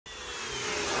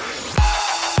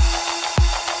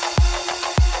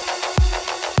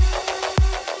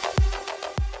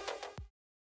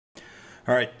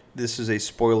All right, this is a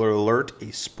spoiler alert.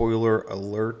 A spoiler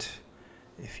alert.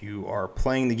 If you are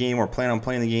playing the game or plan on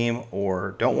playing the game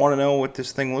or don't want to know what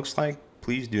this thing looks like,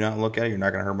 please do not look at it. You're not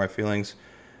going to hurt my feelings.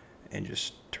 And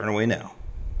just turn away now.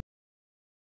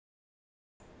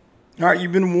 All right,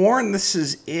 you've been warned. This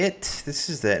is it. This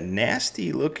is that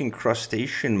nasty looking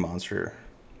crustacean monster.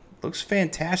 Looks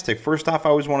fantastic. First off, I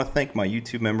always want to thank my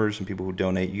YouTube members and people who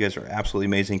donate. You guys are absolutely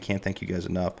amazing. Can't thank you guys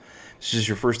enough. If this is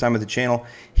your first time at the channel,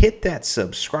 hit that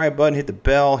subscribe button, hit the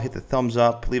bell, hit the thumbs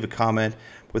up, leave a comment.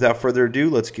 Without further ado,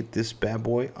 let's get this bad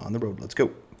boy on the road. Let's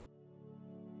go.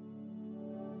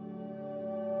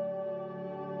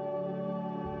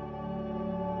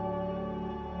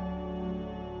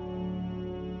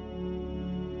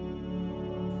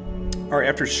 All right,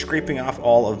 after scraping off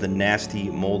all of the nasty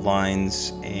mold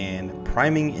lines and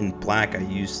priming in black, I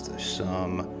used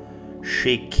some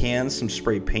shake cans, some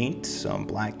spray paint, some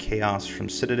black chaos from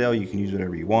Citadel. You can use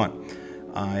whatever you want.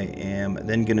 I am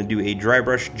then going to do a dry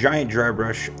brush, giant dry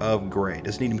brush of gray. It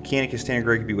doesn't need a mechanic or standard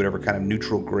gray. It could be whatever kind of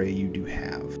neutral gray you do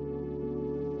have.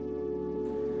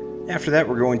 After that,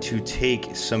 we're going to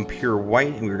take some pure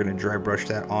white and we're going to dry brush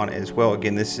that on as well.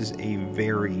 Again, this is a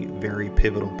very, very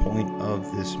pivotal point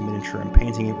of this miniature I'm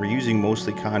painting it. We're using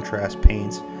mostly contrast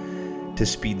paints to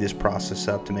speed this process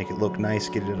up, to make it look nice,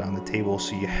 get it on the table.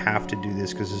 So you have to do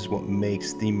this because this is what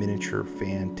makes the miniature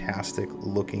fantastic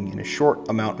looking in a short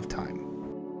amount of time.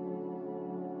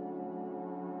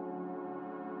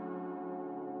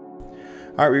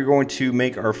 All right, we're going to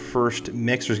make our first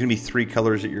mix. There's going to be three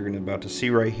colors that you're about to see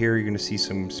right here. You're going to see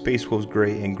some Space Wolves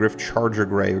Gray and Gryph Charger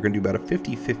Gray. We're going to do about a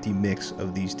 50-50 mix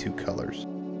of these two colors.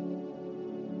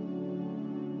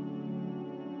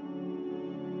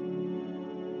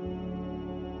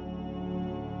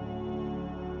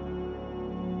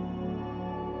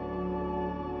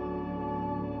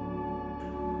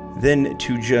 Then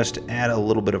to just add a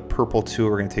little bit of purple to it,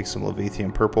 we're going to take some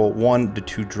Leviathan Purple, 1 to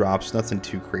 2 drops, nothing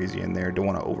too crazy in there, don't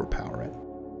want to overpower it.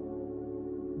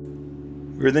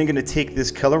 We're then going to take this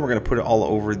color, we're going to put it all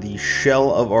over the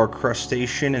shell of our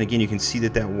crustacean, and again you can see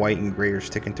that that white and gray are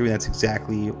sticking through, and that's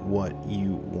exactly what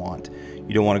you want.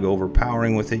 You don't want to go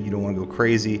overpowering with it, you don't want to go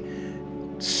crazy.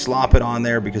 Slop it on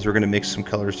there because we're going to mix some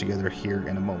colors together here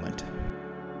in a moment.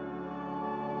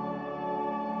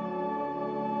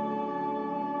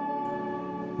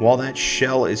 While that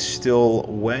shell is still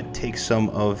wet, take some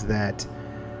of that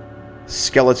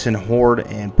skeleton horde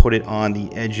and put it on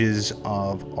the edges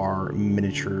of our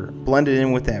miniature. Blend it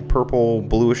in with that purple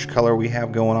bluish color we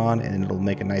have going on, and it'll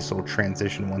make a nice little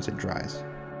transition once it dries.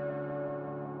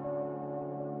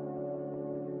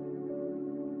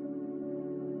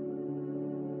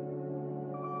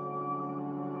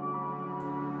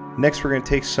 Next, we're going to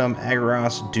take some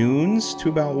Aggaros Dunes to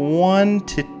about 1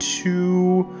 to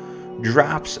 2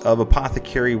 drops of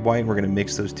Apothacy White. We're going to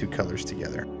mix those two colors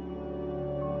together.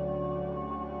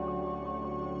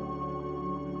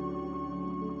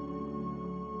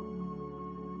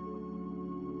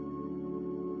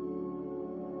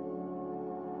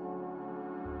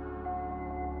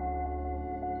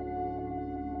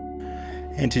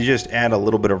 And to just add a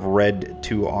little bit of red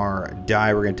to our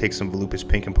dye, we're going to take some Volupus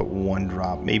Pink and put 1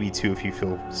 drop, maybe 2 if you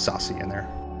feel saucy in there.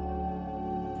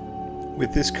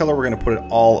 With this color, we're going to put it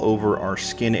all over our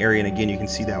skin area, and again you can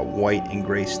see that white and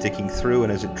gray sticking through,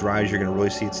 and as it dries you're going to really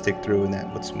see it stick through, and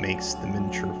that's what makes the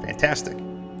miniature fantastic.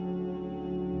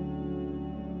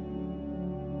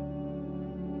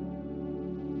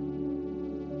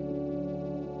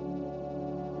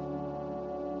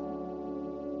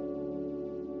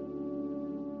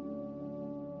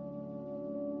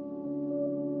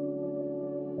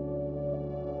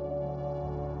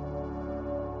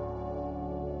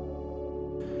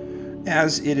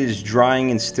 As it is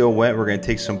drying and still wet, we're going to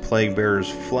take some Plague Bearer's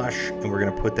flesh and we're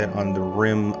going to put that on the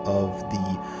rim of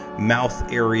the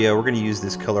mouth area. We're going to use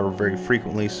this color very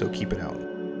frequently, so keep it out.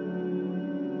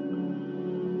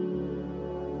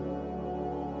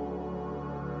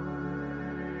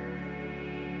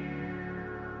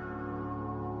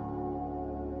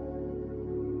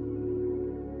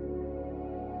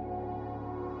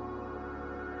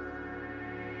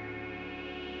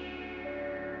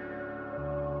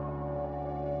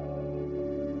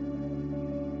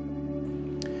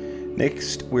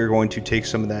 Next, we're going to take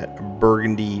some of that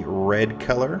burgundy red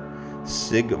color.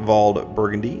 Sigvald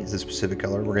Burgundy is the specific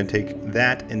color. We're going to take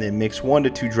that and then mix 1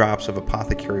 to 2 drops of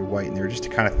Apothacy White in there just to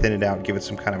kind of thin it out, give it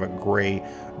some kind of a gray,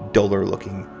 duller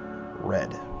looking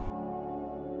red.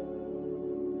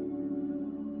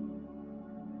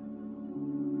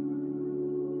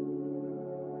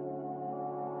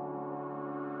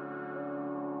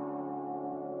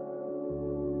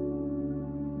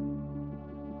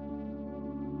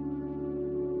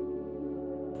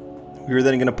 We're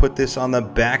then going to put this on the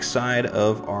back side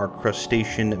of our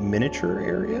crustacean miniature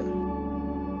area.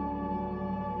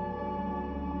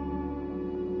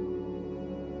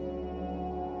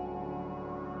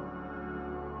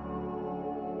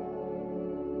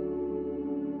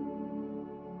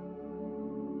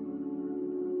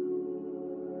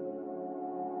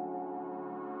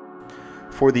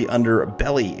 For the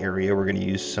underbelly area, we're going to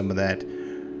use some of that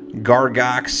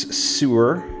Garaghak's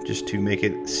sewer just to make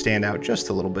it stand out just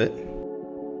a little bit.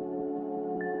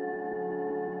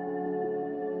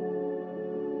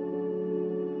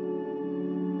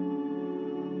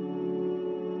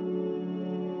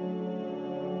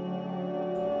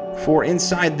 For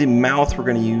inside the mouth, we're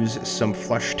going to use some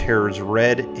Flesh Terror's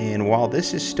Red, and while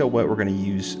this is still wet, we're going to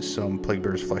use some Plague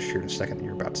Bear's Flesh here in a second that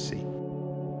you're about to see.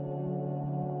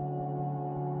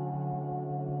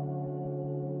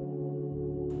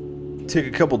 Take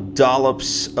a couple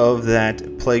dollops of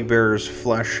that Plague Bearer's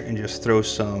flesh and just throw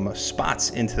some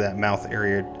spots into that mouth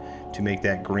area to make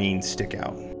that green stick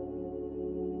out.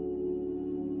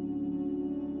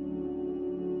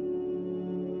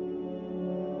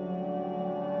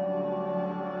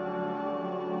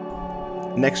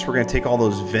 Next, we're going to take all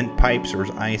those vent pipes, or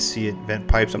as I see it, vent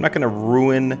pipes. I'm not going to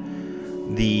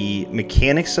ruin the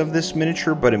mechanics of this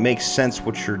miniature, but it makes sense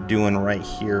what you're doing right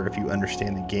here if you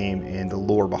understand the game and the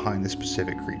lore behind the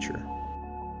specific creature.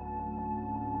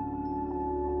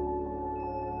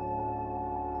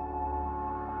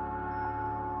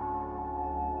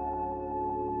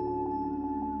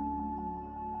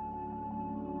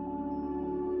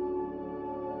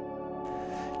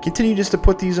 Continue just to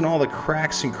put these in all the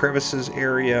cracks and crevices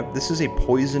area. This is a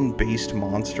poison-based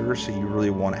monster, so you really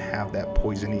want to have that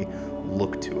poisony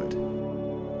look to it.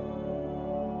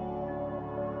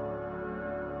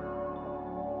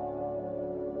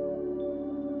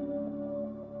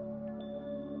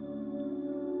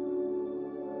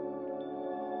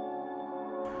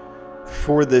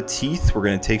 For the teeth, we're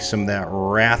going to take some of that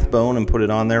Wraithbone and put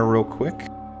it on there real quick.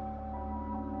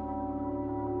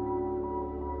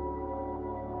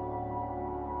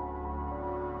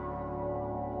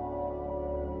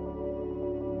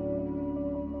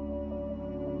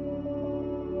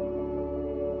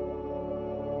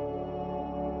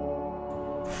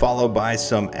 Followed by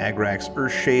some Agrax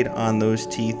Earthshade on those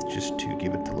teeth, just to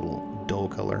give it a little dull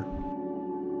color.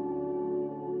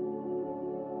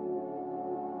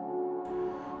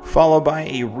 Followed by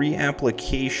a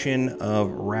reapplication of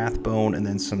Wraithbone and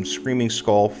then some Screaming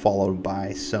Skull, followed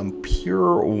by some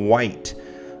pure white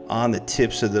on the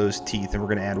tips of those teeth. And we're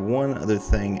going to add one other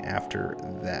thing after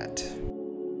that.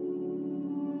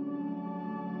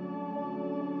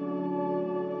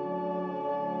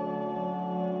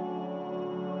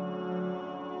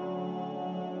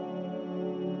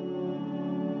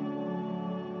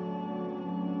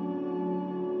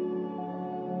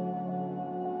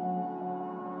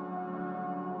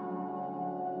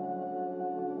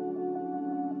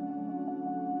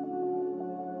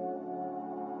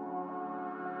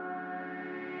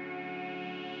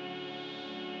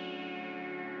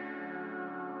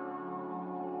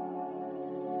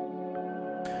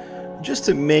 Just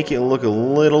to make it look a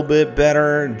little bit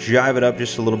better, jive it up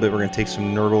just a little bit, we're going to take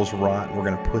some Nurgles Rot and we're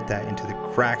going to put that into the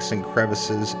cracks and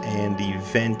crevices and the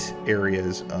vent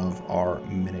areas of our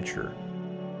miniature.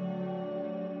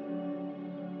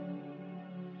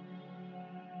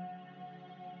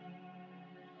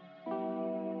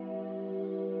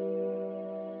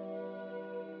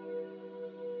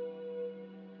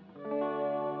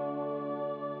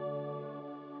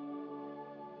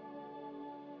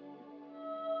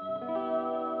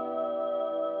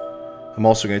 I'm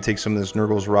also going to take some of this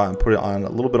Nurgles Rot and put it on a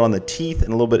little bit on the teeth and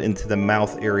a little bit into the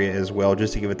mouth area as well,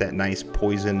 just to give it that nice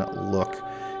poison look.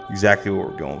 Exactly what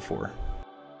we're going for.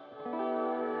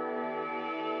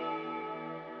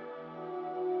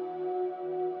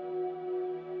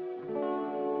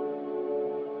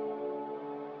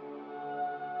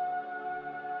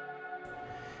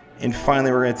 And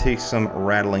finally, we're going to take some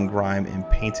Ratling Grime and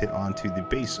paint it onto the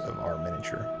base of our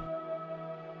miniature.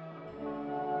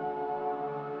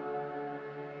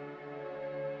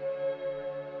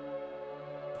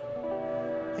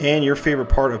 And your favorite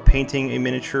part of painting a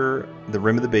miniature, the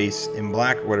rim of the base in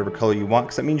black or whatever color you want,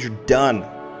 because that means you're done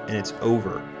and it's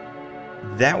over.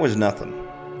 That was nothing.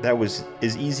 That was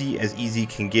as easy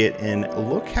can get, and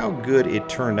look how good it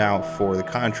turned out for the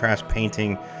contrast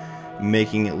painting,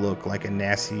 making it look like a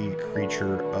nasty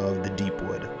creature of the deep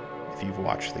wood. If you've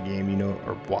watched the game, you know,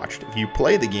 or if you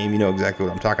play the game, you know exactly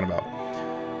what I'm talking about.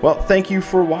 Well, thank you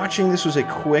for watching. This was a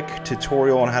quick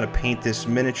tutorial on how to paint this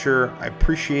miniature. I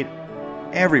appreciate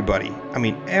everybody, I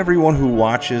mean everyone who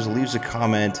watches, leaves a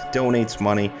comment, donates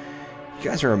money. You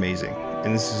guys are amazing.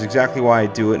 And this is exactly why I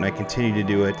do it, and I continue to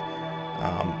do it.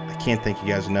 I can't thank you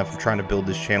guys enough. I'm trying to build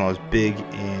this channel as big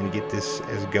and get this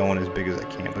as going as big as I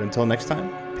can. But until next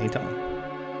time, paint on.